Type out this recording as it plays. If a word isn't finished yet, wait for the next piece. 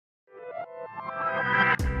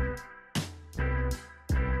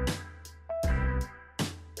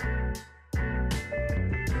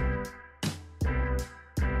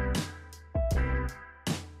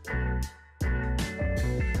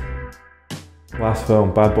Last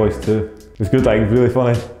film, Bad Boys 2. It was good, like, really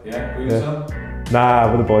funny. Yeah, were you son? Nah,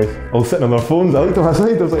 with the boys. All sitting on their phones. I looked at my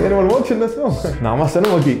side, I was like, anyone watching this film? Nah, I'm a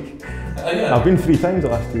cinema geek. Yeah. I've been 3 times the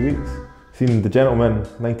last 2 weeks. Seen The Gentleman,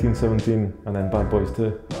 1917, and then Bad Boys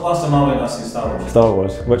 2. The last time I went, I seen Star Wars. Star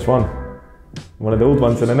Wars. Which one? One of the old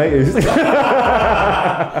ones in the 90s.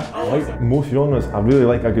 I like most genres. I really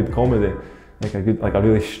like a good comedy. Like a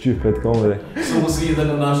really stupid comedy. So we'll see you at the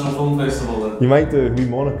International Film Festival then? You might do a wee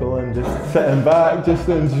monocle and just sitting back, just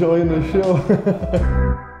enjoying the show.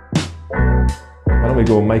 Why don't we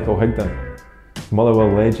go Michael Higdon? Motherwell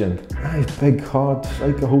legend. He's big, hard,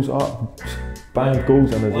 striker, holds up, banged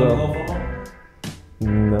goals in as well.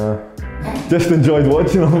 Nah, just enjoyed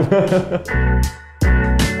watching him.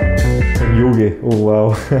 And Yogi, oh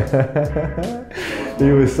wow.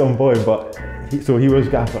 He was some boy, but he was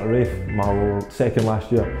gaffer at Rafe my second last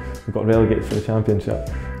year. We got relegated for the championship.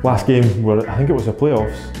 Last game, I think it was the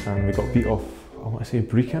playoffs, and we got beat off, I want to say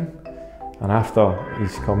Brecon. And after,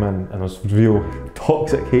 he's come in and there's real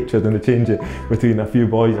toxic hatred in the changing between a few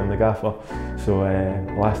boys and the gaffer. So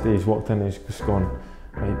last day he's walked in, he's just gone,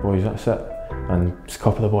 right boys, that's it. And just a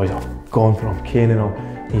couple of the boys have gone for him, caning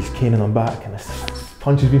him. He's caning them back, and the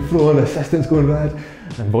punch has been thrown, the assistant's going red.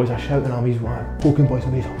 And boys are shouting at him, he's poking boys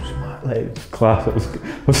in the face, like, it's class. I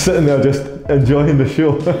was sitting there just enjoying the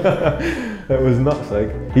show. It was nuts,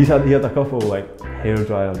 like. He had a couple like hair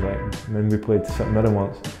dryers, like when we played St Mirren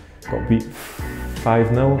once, got beat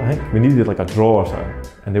 5-0, I think. We needed like a draw or something,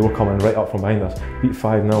 and they were coming right up from behind us, beat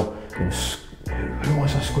 5-0. Who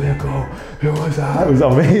wants a square goal? Who wants that? It was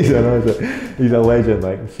amazing. I was like, he's a legend,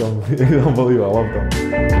 like, he's unbelievable, I loved him.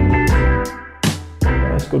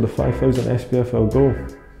 I scored the 5,000 SPFL goal.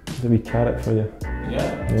 There's a wee carrot for you.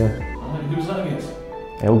 Yeah? Yeah. Who was that against?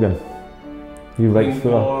 Elgin. He right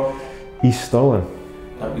through East Stirling.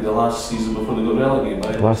 That'd be the last season before they got relegated,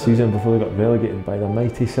 right? Last season before they got relegated by the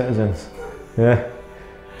mighty Citizens. Yeah.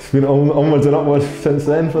 It's been onwards and upwards since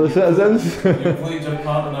then for the Citizens. You played your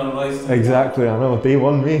part in our rise. Exactly, I know, they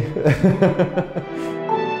won me.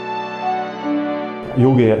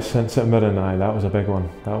 Yogi at St Mirren, that was a big one.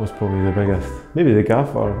 That was probably the biggest. Maybe the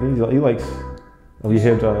gaffer, he likes a wee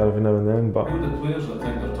hairdryer every now and then, but... Who are the players that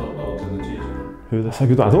think they're top dogs in the changing? That's a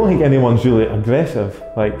good one. I don't think anyone's really aggressive.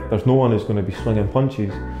 Like, there's no one who's going to be swinging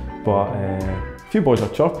punches, but a few boys are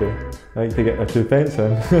chirpy, like to get their 2 pence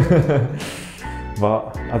in.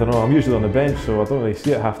 But I don't know, I'm usually on the bench, so I don't really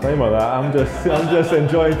see it half time or that. I'm just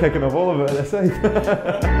enjoying kicking a ball of it at the side.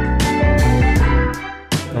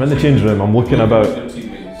 I'm in the change room, I'm looking about,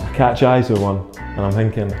 I catch eyes with one, and I'm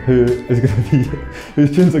thinking,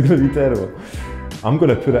 whose tunes are going to be terrible? I'm going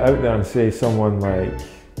to put it out there and say someone like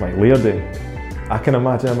Lairdy. I can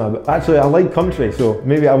imagine him, actually I like country, so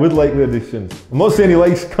maybe I would like Lairdy's tunes. I'm not saying he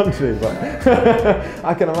likes country, but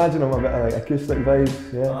I can imagine him a bit of like acoustic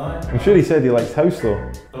vibes, yeah. I'm sure he said he likes house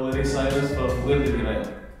though. Billy Ray Cyrus for Lairdy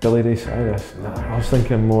United? Billy Ray Cyrus? Nah, I was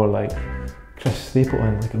thinking more like Chris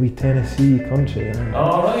Stapleton, like a wee Tennessee country, you know.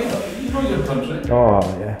 Oh right, you know your country. Oh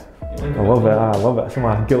yeah, I love it, it's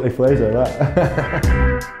my guilty pleasure, that.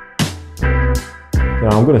 Yeah,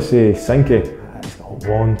 I'm going to say Sinky. He's got a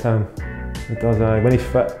long time. He does, when he's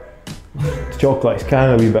fit. It's chocolate, he's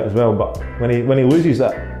carrying a wee bit as well, but when he loses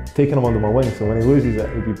it, taking him under my wing, so when he loses it,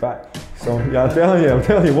 he'll be back. So yeah, I'm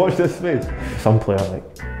telling you, watch this space. Some player,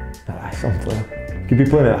 some player. Could be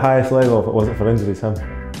playing at the highest level if it wasn't for injuries, him.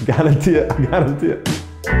 Guarantee it, I guarantee it.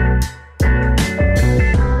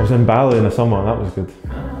 I was in Bali in the summer, that was good.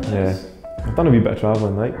 Nice. Yeah. I've done a wee bit of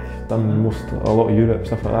travelling, done a lot of Europe,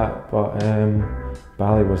 stuff like that, but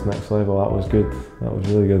Bali was next level, that was good, that was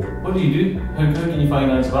really good. What do you do? How can you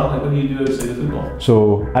finance Bali? What do you do outside of football?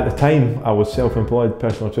 So at the time I was self-employed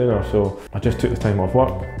personal trainer, so I just took the time off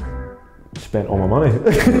work, spent all my money.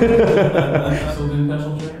 Still doing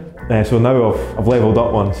personal training? So now I've levelled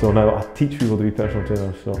up one, so now I teach people to be personal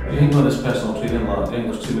trainers. So. Do you think with this personal training, I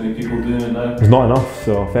think there's too many people doing it now? There's not enough,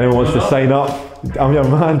 so if anyone wants to sign up, I'm your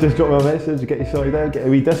man, just drop me a message, get you sorted out, get a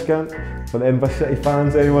wee discount. For the Edinburgh City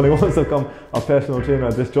fans, anyone who wants to become a personal trainer,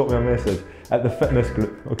 just drop me a message at the fitness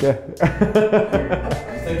group, okay? Do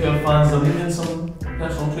you think your fans are needing some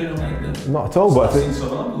personal training like this? Not at all, but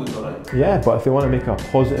yeah, but if they want to make a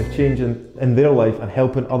positive change in their life and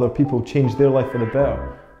helping other people change their life for the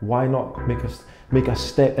better, why not make a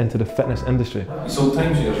step into the fitness industry? You sold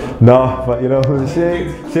time shares, huh? No, but you know what they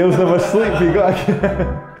say, sales never sleep, you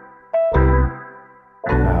gotta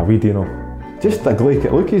we do know. Just a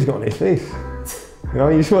glacial look he's got on his face. You know,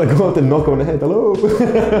 you just want to go up and knock on the head, hello.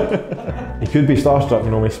 He could be starstruck, you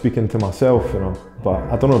know, me speaking to myself, you know, but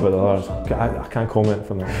I don't know about the others. I can't comment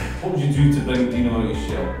from that. What would you do to bring Dino out of his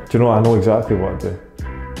shell? Do you know what, I know exactly what to do.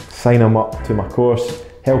 sign him up to my course,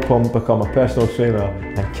 help him become a personal trainer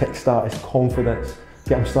and kickstart his confidence.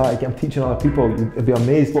 Get him started, get him teaching other people. You'd be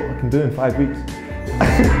amazed what I can do in 5 weeks.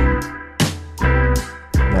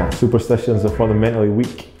 Nah, superstitions are for the mentally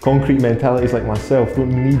weak. Concrete mentalities like myself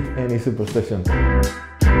don't need any superstitions.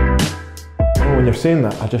 When you're saying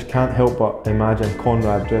that, I just can't help but imagine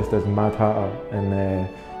Conrad dressed as Mad Hatter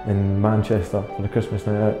in Manchester for the Christmas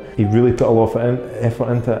night out. He really put a lot of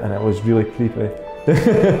effort into it and it was really creepy.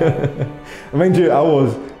 Mind you, I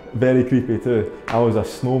was very creepy too. I was a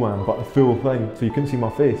snowman, but the full thing, so you couldn't see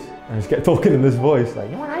my face. And I just kept talking in this voice, like,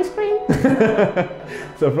 you want ice cream?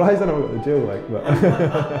 Surprised I never got to jail, like, but.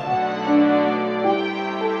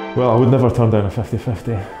 Well, I would never turn down a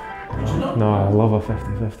 50-50. No, I love a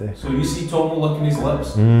 50-50. So you see Tom licking his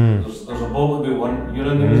lips, there's a ball to do one, you're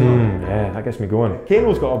in there as well. Yeah, that gets me going.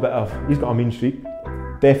 Kano's got he's got a mean streak.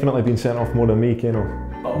 Definitely been sent off more than me, Kano.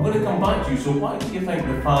 But I'm going to come back to you, so why do you think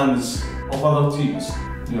the fans of other teams,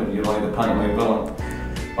 you're like the pantomime villain,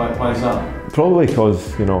 why is that? Probably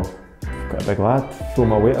because, I've got a big lad, throw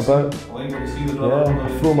my weight about. I like what you see the Yeah, I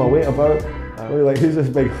throw my weight about. Like, who's this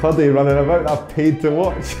big hoodie running about that I've paid to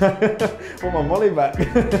watch? Want my money back.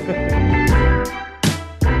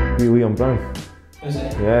 Liam Brown. Is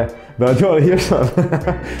it? Yeah, but I don't want to hear something.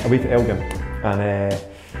 I went to Elgin and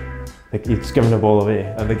he's giving the ball away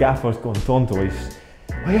and the gaffer's going Tonto, he's,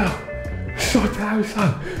 oh yeah, sort out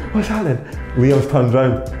son, what's happening? Liam's turned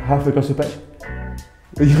round, halfway across the pitch.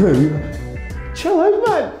 Chill out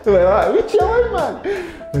man, like that, we chill out man.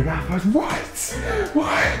 The gaffer's,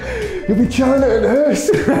 what? You'll be chilling out in the house.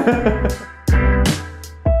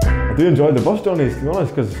 I do enjoy the bus journeys, to be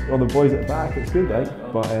honest, because all the boys at the back, it's good, right?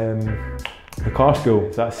 But the car school,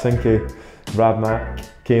 that's Sinky, Brad Mack,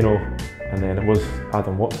 Kano, and then it was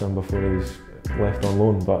Adam Watson before he was left on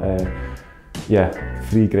loan. But yeah,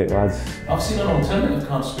 3 great lads. I've seen an alternative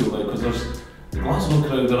car school now, because there's the Glasgow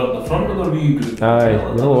crowd, they're at the front of their wee group. Aye,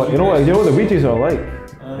 you know what the Ouija's are like.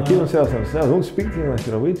 They keep themselves to themselves, don't speak to you unless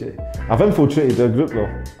you're a Ouija. I've infiltrated their group though.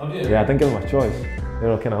 Have you? Yeah, I didn't give them a choice. They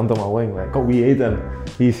were kind of under my wing, like, got wee Aiden,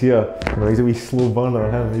 he's here, he's a wee slow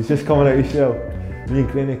burner, he's just coming out of his shell. Me and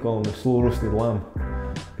Craney call him the slow roasted lamb.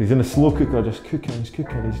 He's in the slow cooker, just cooking,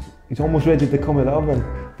 he's almost ready to come out of the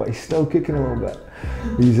oven, but he's still cooking a little bit.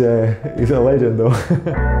 He's a legend though.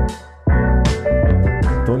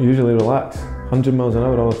 Don't usually relax, 100 miles an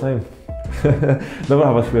hour all the time. Never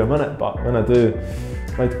have a spare minute, but when I do,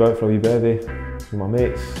 I like to go out for a wee bevy with my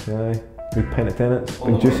mates, wee pint of Tennent's,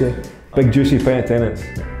 big juicy pint of Tennent's.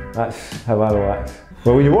 That's how I relax.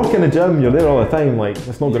 Well, when you work in the gym, you're there all the time, like,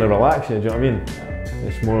 it's not going to relax you, do you know what I mean?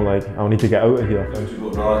 It's more like, I'll need to get out of here. How would you go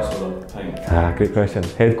relax for a pint? Great question.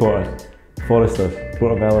 Headquarters, Foresters,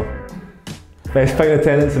 Portobello. Best pint of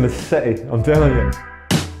Tennent's in the city, I'm telling you.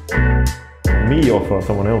 Me or for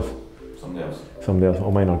someone else? Somebody else.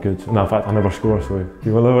 All mine are good. No, in fact, I never score, so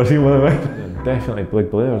you will never see one of mine. Definitely Blig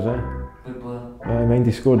Blair's, Big Blair. Mind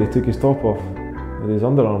he scored, he took his top off with his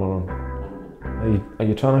Under Armour on. Are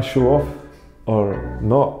you trying to show off or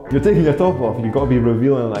not? You're taking your top off, you've got to be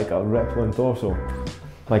revealing like a rippling torso.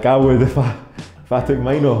 Like I would if I took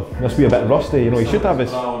mine off. Must be a bit rusty, he should have his.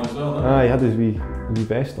 He had his wee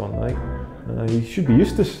vest on, like. You should be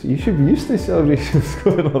used to celebrations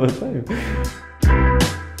scoring all the time.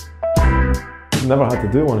 Never had to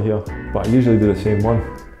do one here, but I usually do the same one.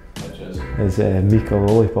 Which is? It's Mika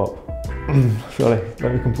Lollipop. Sorry,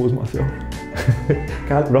 let me compose myself.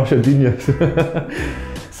 Can't rush a genius.